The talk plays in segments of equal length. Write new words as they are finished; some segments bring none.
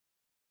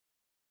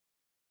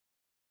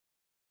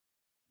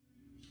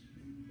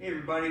Hey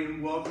everybody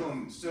and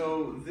welcome.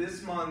 So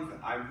this month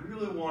I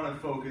really want to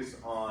focus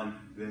on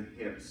the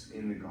hips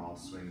in the golf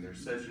swing. They're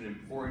such an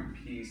important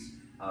piece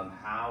of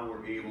how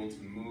we're able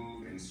to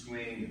move and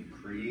swing and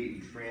create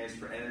and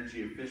transfer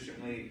energy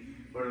efficiently.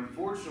 But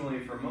unfortunately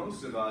for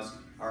most of us,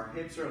 our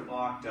hips are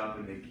locked up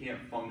and they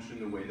can't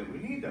function the way that we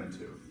need them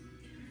to.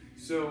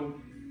 So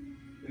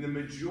in the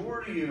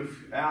majority of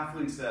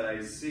athletes that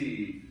I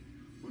see,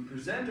 we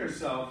present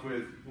ourselves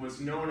with what's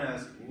known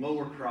as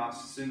lower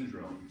cross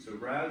syndrome. So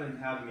rather than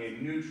having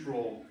a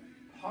neutral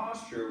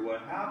posture, what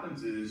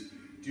happens is,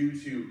 due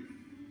to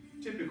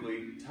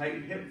typically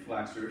tight hip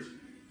flexors,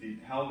 the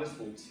pelvis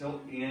will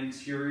tilt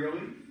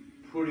anteriorly,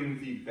 putting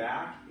the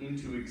back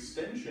into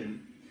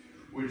extension,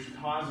 which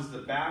causes the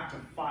back to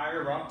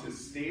fire up to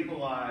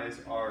stabilize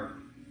our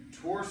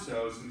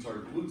torso, since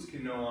our glutes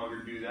can no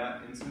longer do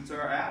that, and since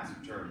our abs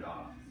have turned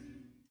off.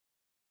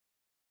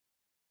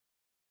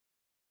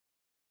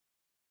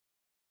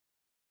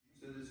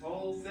 So this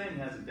whole thing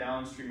has a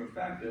downstream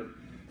effect of,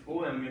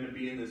 boy, I'm going to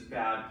be in this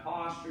bad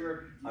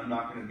posture, I'm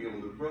not going to be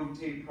able to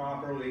rotate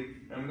properly,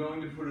 and I'm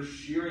going to put a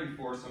shearing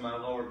force on my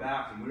lower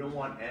back, and we don't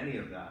want any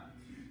of that.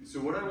 So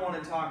what I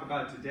want to talk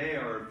about today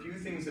are a few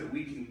things that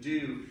we can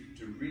do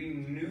to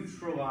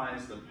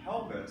re-neutralize the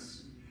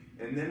pelvis,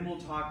 and then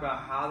we'll talk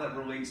about how that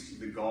relates to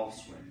the golf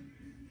swing.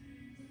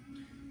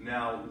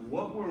 Now,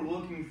 what we're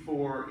looking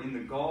for in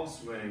the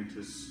golf swing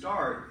to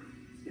start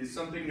is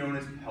something known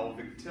as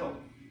pelvic tilt.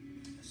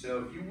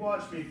 So if you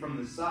watch me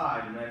from the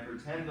side and I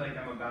pretend like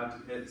I'm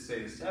about to hit,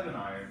 say, a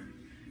 7-iron,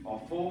 I'll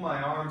fold my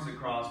arms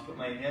across, put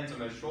my hands on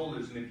my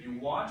shoulders, and if you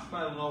watch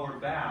my lower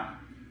back,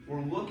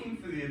 we're looking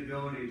for the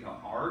ability to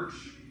arch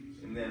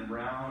and then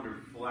round or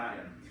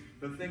flatten.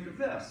 But think of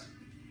this.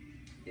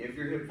 If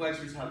your hip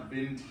flexors have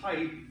been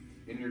tight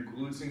and your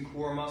glutes and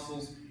core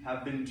muscles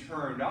have been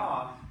turned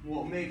off,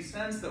 well, it makes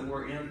sense that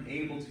we're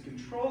unable to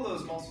control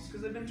those muscles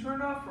because they've been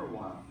turned off for a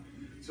while.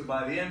 So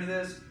by the end of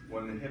this,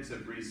 when the hips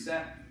have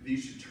reset,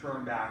 these should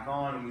turn back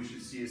on and we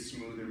should see a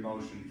smoother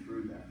motion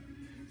through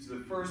them. So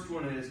the first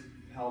one is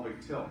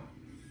pelvic tilt.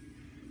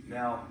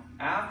 Now,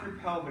 after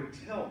pelvic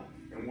tilt,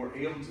 and we're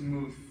able to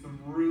move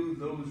through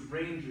those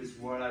ranges,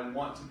 what I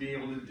want to be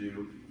able to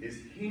do is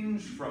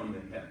hinge from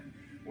the hip,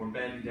 or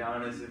bend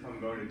down as if I'm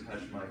going to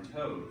touch my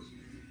toes.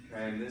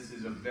 Okay, and this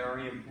is a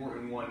very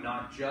important one,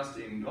 not just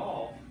in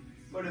golf,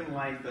 but in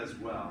life as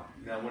well.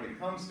 Now, when it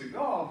comes to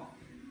golf,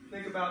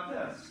 think about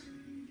this.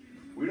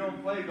 We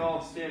don't play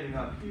golf standing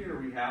up here,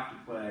 we have to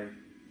play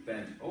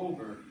bent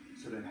over.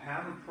 So to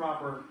have a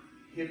proper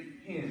hip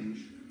hinge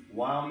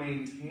while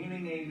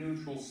maintaining a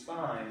neutral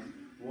spine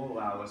will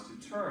allow us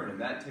to turn. And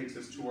that takes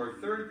us to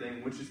our third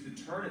thing, which is the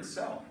turn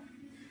itself.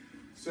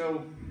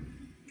 So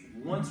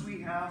once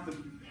we have the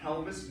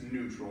pelvis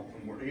neutral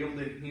and we're able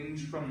to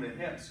hinge from the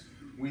hips,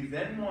 we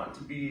then want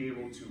to be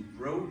able to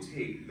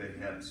rotate the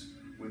hips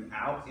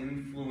without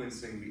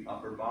influencing the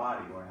upper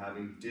body or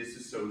having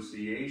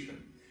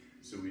disassociation.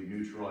 So we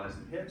neutralize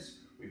the hips,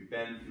 we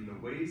bend from the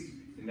waist,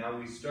 and now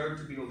we start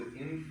to be able to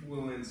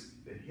influence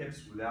the hips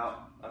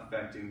without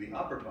affecting the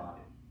upper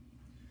body.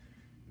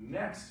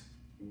 Next,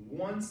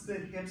 once the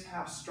hips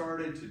have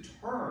started to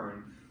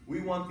turn,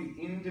 we want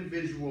the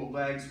individual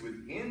legs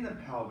within the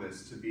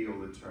pelvis to be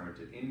able to turn,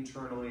 to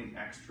internally and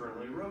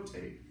externally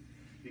rotate.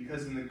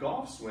 Because in the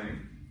golf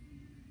swing,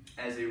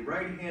 as a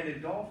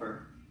right-handed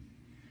golfer,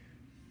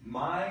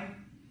 my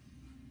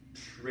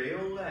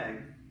trail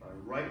leg, my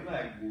right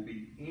leg, will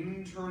be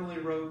internally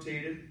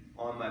rotated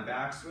on my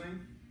backswing,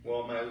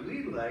 while my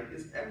lead leg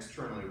is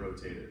externally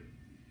rotated.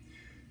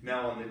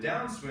 Now on the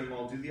downswing,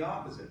 I'll do the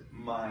opposite.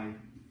 My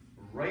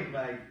right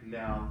leg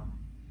now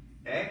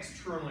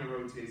externally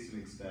rotates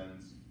and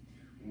extends,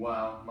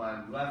 while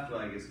my left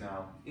leg is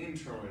now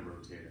internally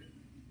rotated.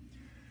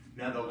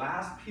 Now the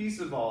last piece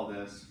of all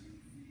this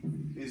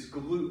is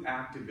glute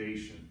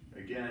activation.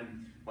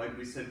 Again, like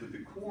we said with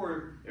the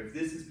core, if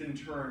this has been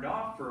turned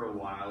off for a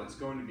while, it's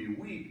going to be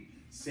weak.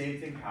 Same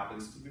thing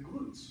happens to the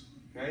glutes.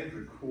 Okay,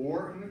 the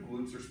core and the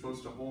glutes are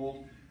supposed to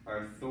hold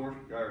our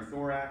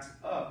thorax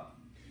up.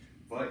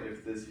 But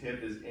if this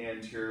hip is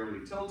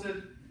anteriorly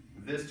tilted,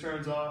 this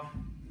turns off,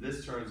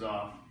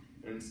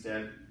 and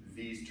instead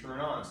these turn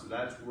on. So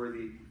that's where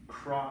the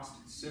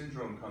crossed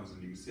syndrome comes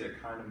in. You can see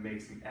it kind of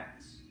makes an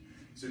X.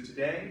 So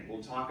today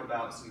we'll talk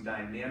about some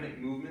dynamic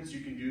movements you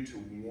can do to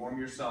warm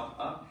yourself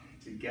up,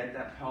 to get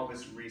that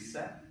pelvis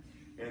reset.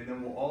 And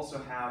then we'll also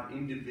have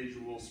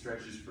individual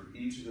stretches for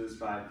each of those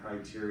 5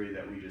 criteria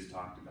that we just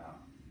talked about.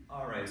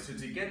 Alright, so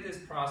to get this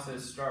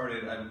process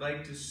started, I'd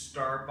like to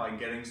start by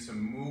getting some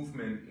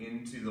movement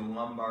into the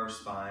lumbar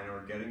spine,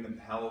 or getting the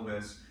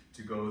pelvis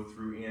to go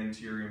through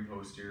anterior and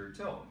posterior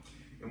tilt.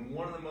 And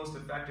one of the most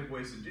effective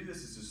ways to do this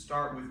is to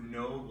start with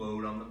no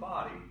load on the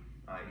body,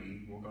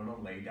 i.e. we're going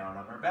to lay down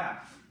on our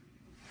back.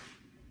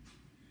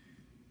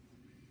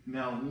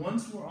 Now,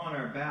 once we're on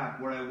our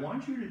back, what I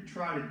want you to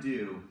try to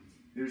do,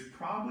 there's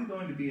probably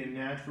going to be a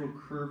natural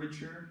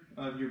curvature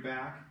of your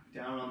back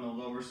down on the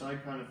lower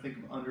side, kind of think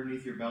of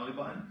underneath your belly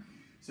button.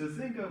 So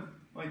think of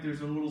like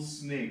there's a little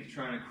snake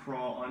trying to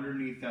crawl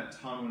underneath that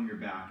tunnel in your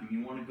back, and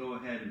you want to go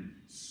ahead and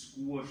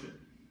squish it.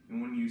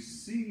 And when you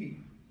see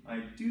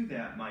I do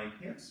that, my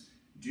hips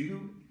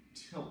do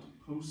tilt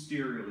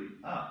posteriorly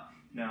up.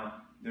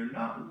 Now, they're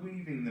not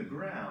leaving the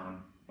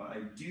ground, but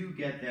I do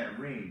get that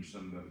range. So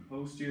I'm going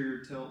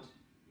posterior tilt,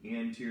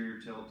 anterior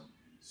tilt,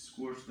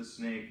 squish the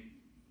snake,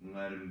 and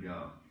let him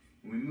go.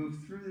 And we move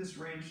through this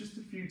range just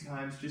a few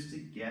times just to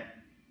get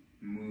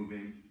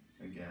moving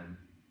again,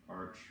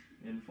 arch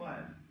and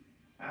flatten.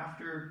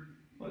 After,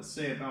 let's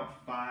say,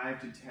 about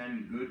 5 to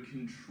 10 good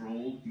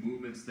controlled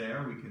movements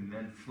there, we can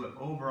then flip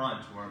over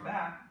onto our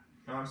back.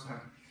 No, I'm sorry.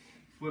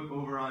 Flip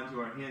over onto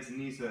our hands and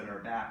knees so that our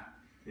back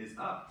is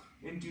up,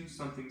 and do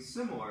something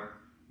similar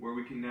where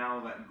we can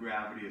now let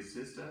gravity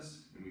assist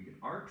us, and we can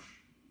arch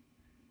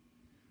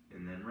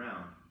and then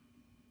round.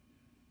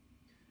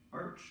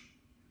 Arch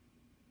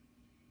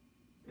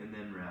and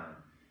then round.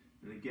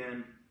 And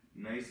again,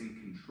 nice and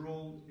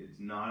controlled. It's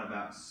not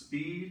about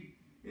speed.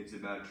 It's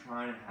about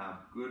trying to have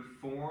good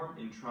form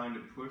and trying to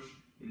push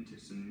into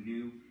some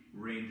new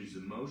ranges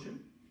of motion.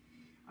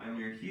 And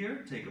we're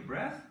here, take a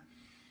breath.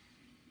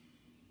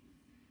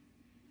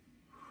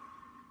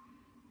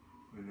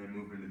 And then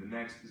move into the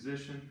next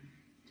position,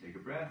 take a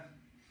breath.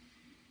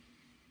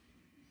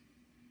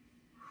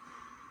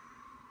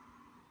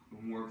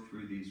 And work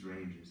through these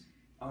ranges.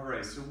 All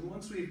right, so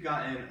once we've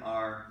gotten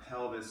our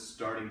pelvis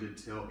starting to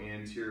tilt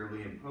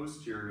anteriorly and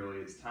posteriorly,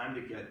 it's time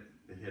to get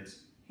the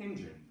hips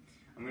hinging.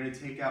 I'm going to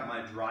take out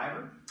my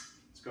driver.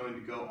 It's going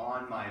to go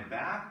on my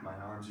back. My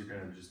arms are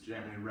going to just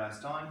gently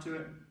rest onto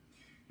it.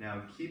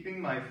 Now,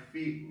 keeping my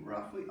feet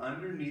roughly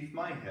underneath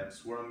my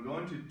hips, what I'm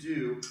going to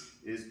do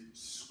is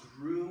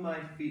screw my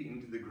feet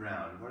into the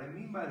ground. What I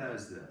mean by that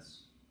is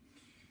this.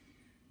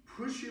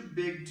 Push your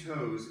big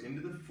toes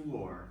into the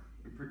floor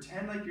and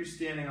pretend like you're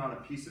standing on a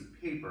piece of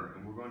paper,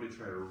 and we're going to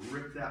try to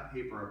rip that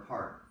paper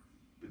apart.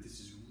 But this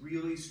is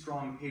really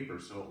strong paper,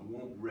 so it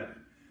won't rip.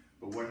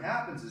 But what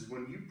happens is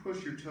when you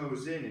push your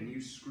toes in and you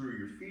screw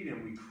your feet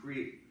in, we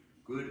create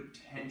good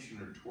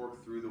tension or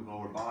torque through the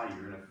lower body.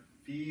 You're going to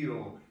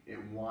feel it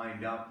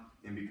wind up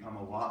and become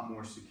a lot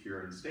more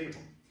secure and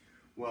stable.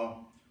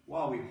 Well,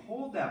 while we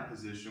hold that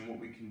position, what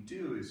we can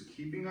do is,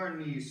 keeping our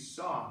knees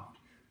soft,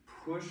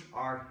 push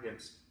our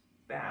hips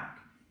back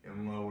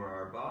and lower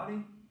our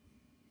body,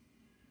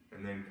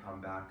 and then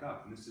come back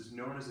up. And this is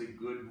known as a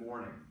good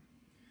morning.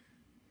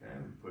 Okay,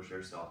 we push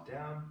ourselves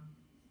down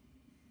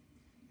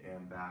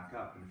and back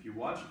up. And if you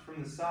watch it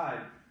from the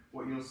side,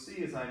 what you'll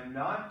see is I'm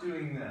not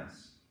doing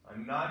this.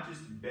 I'm not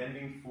just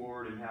bending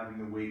forward and having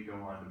the weight go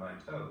onto my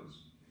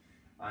toes.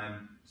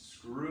 I'm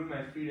screwing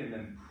my feet and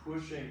then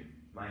pushing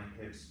my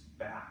hips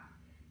back.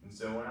 And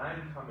so when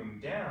I'm coming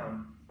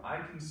down, I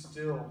can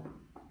still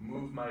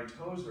move my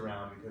toes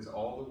around because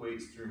all the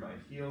weight's through my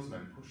heels and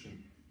I'm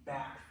pushing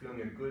back,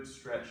 feeling a good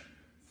stretch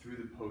through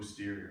the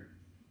posterior.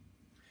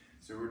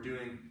 So we're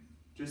doing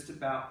just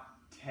about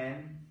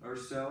 10 or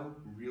so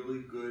really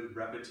good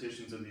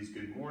repetitions of these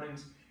good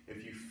mornings.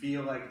 If you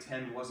feel like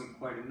 10 wasn't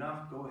quite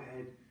enough, go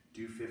ahead,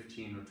 do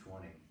 15 or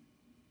 20.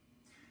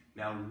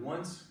 Now,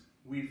 once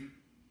we've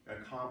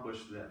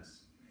accomplished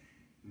this,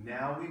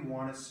 now we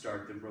want to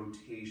start the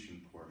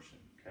rotation portion.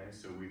 Okay,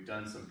 so we've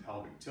done some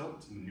pelvic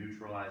tilt to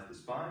neutralize the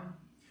spine.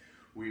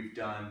 We've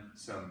done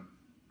some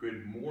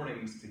good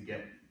mornings to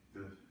get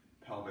the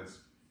pelvis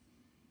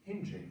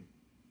hinging.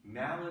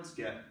 Now let's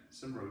get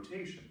some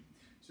rotation.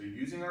 So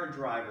using our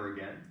driver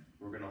again,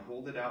 we're going to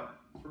hold it out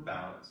for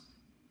balance.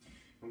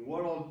 And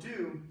what I'll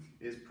do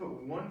is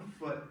put one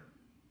foot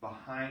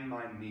behind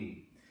my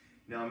knee.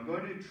 Now I'm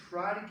going to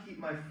try to keep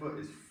my foot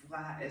as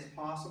flat as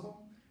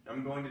possible.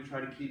 I'm going to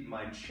try to keep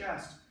my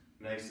chest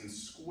nice and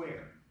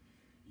square.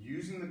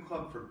 Using the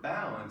club for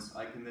balance,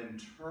 I can then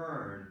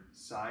turn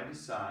side to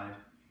side.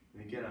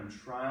 And again, I'm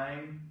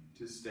trying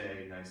to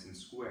stay nice and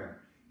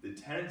square. The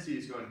tendency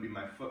is going to be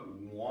my foot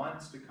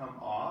wants to come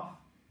off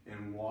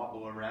and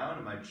wobble around,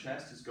 and my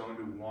chest is going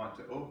to want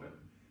to open.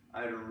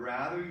 I'd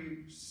rather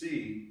you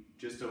see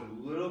just a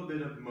little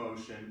bit of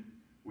motion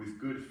with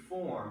good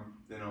form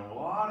than a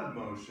lot of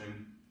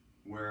motion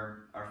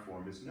where our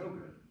form is no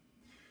good.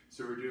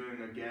 So we're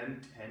doing,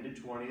 again, 10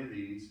 to 20 of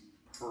these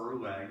per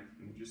leg,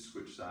 and we just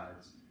switch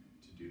sides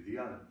to do the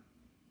other.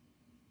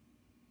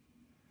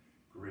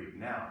 Great.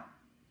 Now,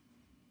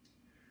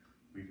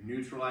 we've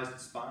neutralized the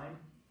spine,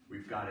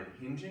 we've got it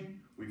hinging,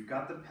 we've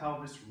got the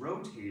pelvis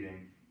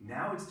rotating.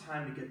 Now it's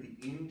time to get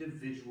the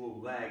individual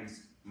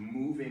legs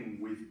moving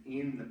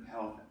within the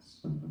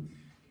pelvis.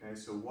 Okay,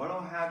 so what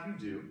I'll have you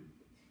do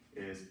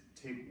is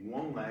take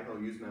one leg.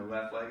 I'll use my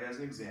left leg as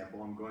an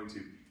example. I'm going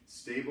to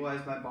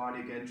stabilize my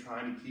body again,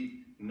 trying to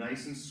keep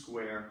nice and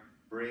square.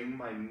 Bring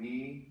my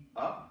knee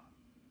up,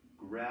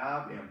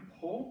 grab and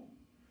pull.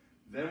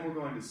 Then we're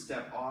going to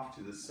step off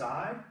to the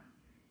side,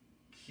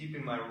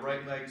 keeping my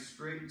right leg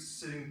straight,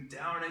 sitting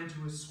down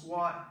into a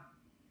squat.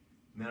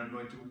 And then I'm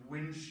going to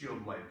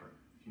windshield wiper.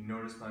 If you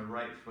notice, my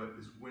right foot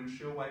is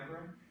windshield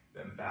wipering.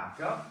 Then back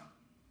up,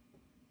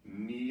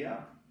 knee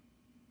up,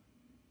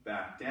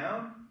 back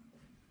down,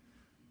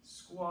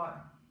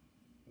 squat,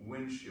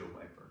 windshield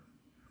wiper.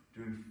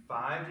 Doing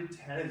 5 to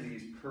 10 of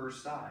these per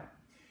side.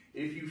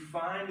 If you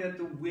find that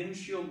the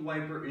windshield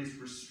wiper is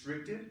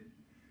restricted,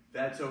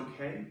 that's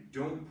okay.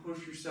 Don't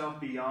push yourself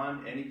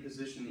beyond any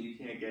position that you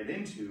can't get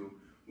into.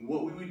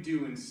 What we would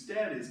do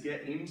instead is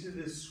get into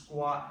this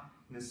squat,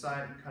 in the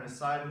side, kind of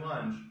side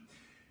lunge,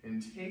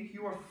 and take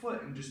your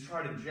foot and just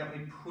try to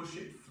gently push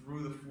it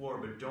through the floor,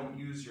 but don't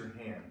use your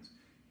hands.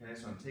 Okay,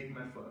 so I'm taking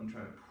my foot, I'm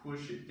trying to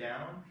push it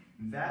down,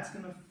 and that's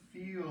gonna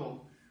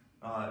feel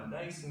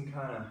nice and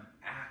kind of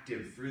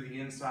active through the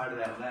inside of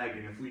that leg.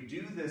 And if we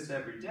do this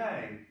every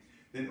day,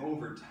 then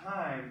over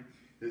time,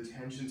 the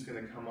tension's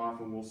gonna come off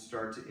and we'll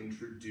start to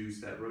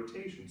introduce that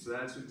rotation. So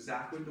that's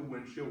exactly what the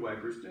windshield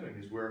wiper is doing,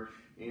 is we're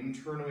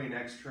internally and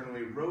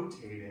externally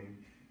rotating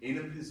in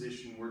a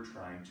position we're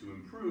trying to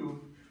improve,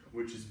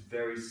 which is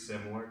very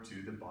similar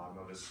to the bottom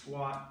of a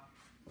squat,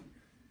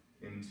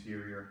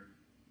 interior,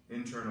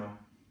 internal,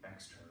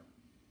 external.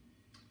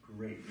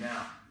 Great.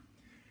 Now,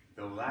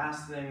 the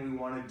last thing we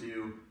want to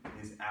do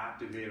is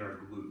activate our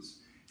glutes,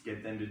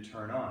 get them to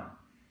turn on.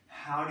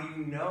 How do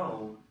you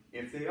know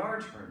if they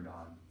are turned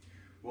on?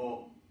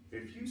 Well,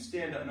 if you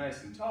stand up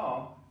nice and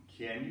tall,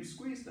 can you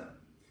squeeze them?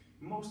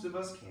 Most of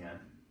us can.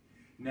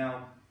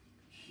 Now,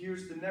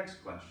 here's the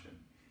next question.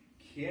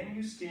 Can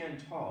you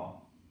stand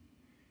tall,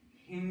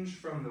 hinge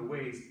from the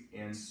waist,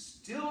 and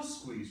still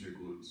squeeze your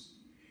glutes?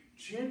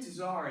 Chances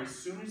are, as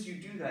soon as you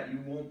do that, you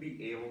won't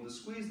be able to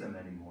squeeze them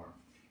anymore.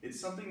 It's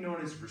something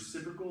known as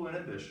reciprocal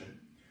inhibition,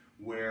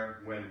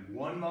 where when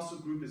one muscle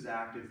group is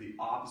active, the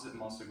opposite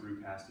muscle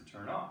group has to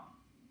turn off.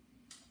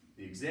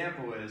 The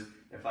example is,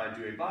 if I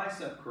do a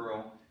bicep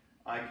curl,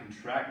 I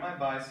contract my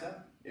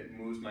bicep, it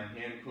moves my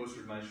hand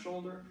closer to my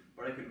shoulder,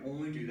 but I can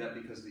only do that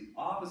because the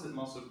opposite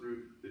muscle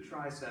group, the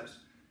triceps,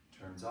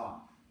 turns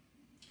off.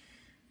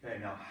 Okay,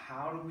 now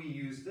how do we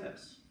use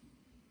this?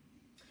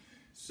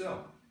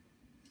 So,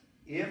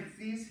 if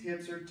these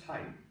hips are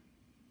tight,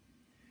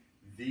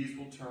 these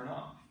will turn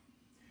off.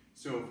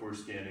 So if we're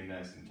standing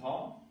nice and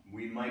tall,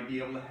 we might be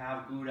able to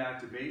have glute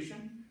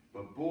activation,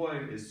 but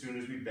boy, as soon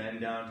as we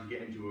bend down to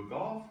get into a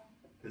golf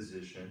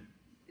position,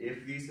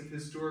 if these have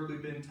historically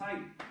been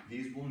tight,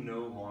 these will no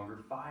longer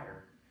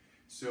fire.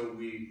 So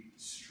we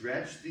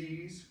stretch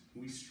these,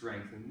 we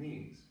strengthen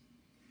these.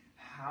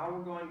 How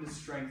we're going to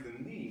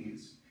strengthen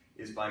these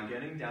is by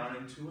getting down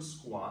into a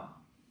squat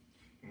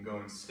and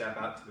going step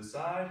out to the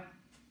side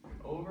and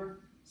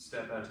over,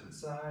 step out to the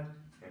side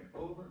and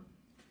over.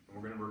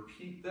 And we're going to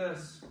repeat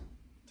this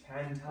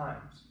 10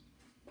 times.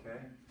 Okay?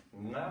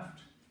 Left,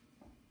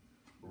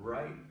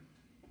 right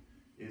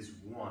is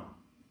 1.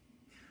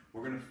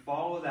 We're going to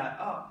follow that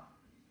up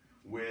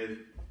with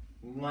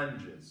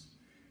lunges.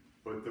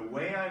 But the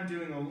way I'm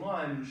doing a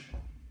lunge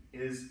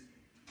is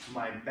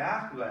my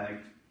back leg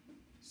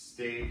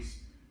stays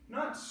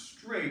not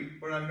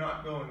straight, but I'm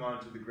not going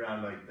onto the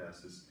ground like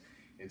this.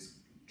 It's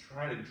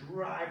trying to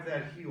drive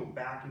that heel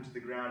back into the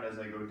ground as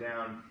I go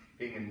down,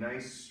 getting a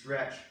nice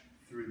stretch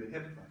through the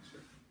hip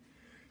flexor.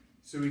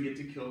 So we get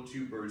to kill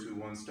 2 birds with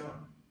 1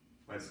 stone.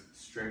 Let's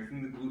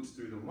strengthen the glutes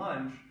through the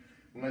lunge,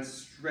 and let's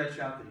stretch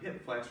out the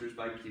hip flexors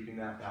by keeping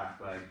that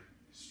back leg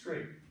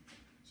straight.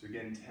 So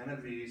again, 10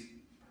 of these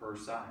per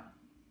side.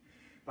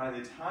 By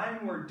the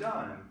time we're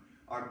done,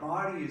 our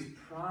body is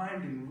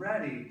primed and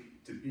ready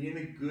to be in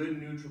a good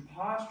neutral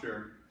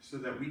posture so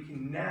that we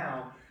can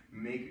now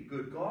make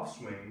good golf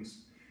swings.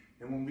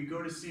 And when we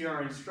go to see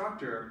our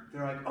instructor,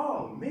 they're like,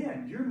 oh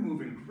man, you're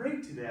moving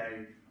great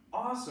today.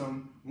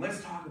 Awesome.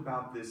 Let's talk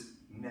about this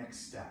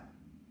next step.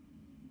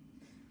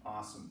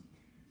 Awesome.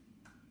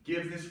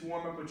 Give this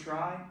warm-up a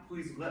try.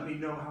 Please let me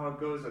know how it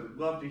goes. I'd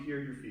love to hear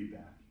your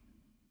feedback.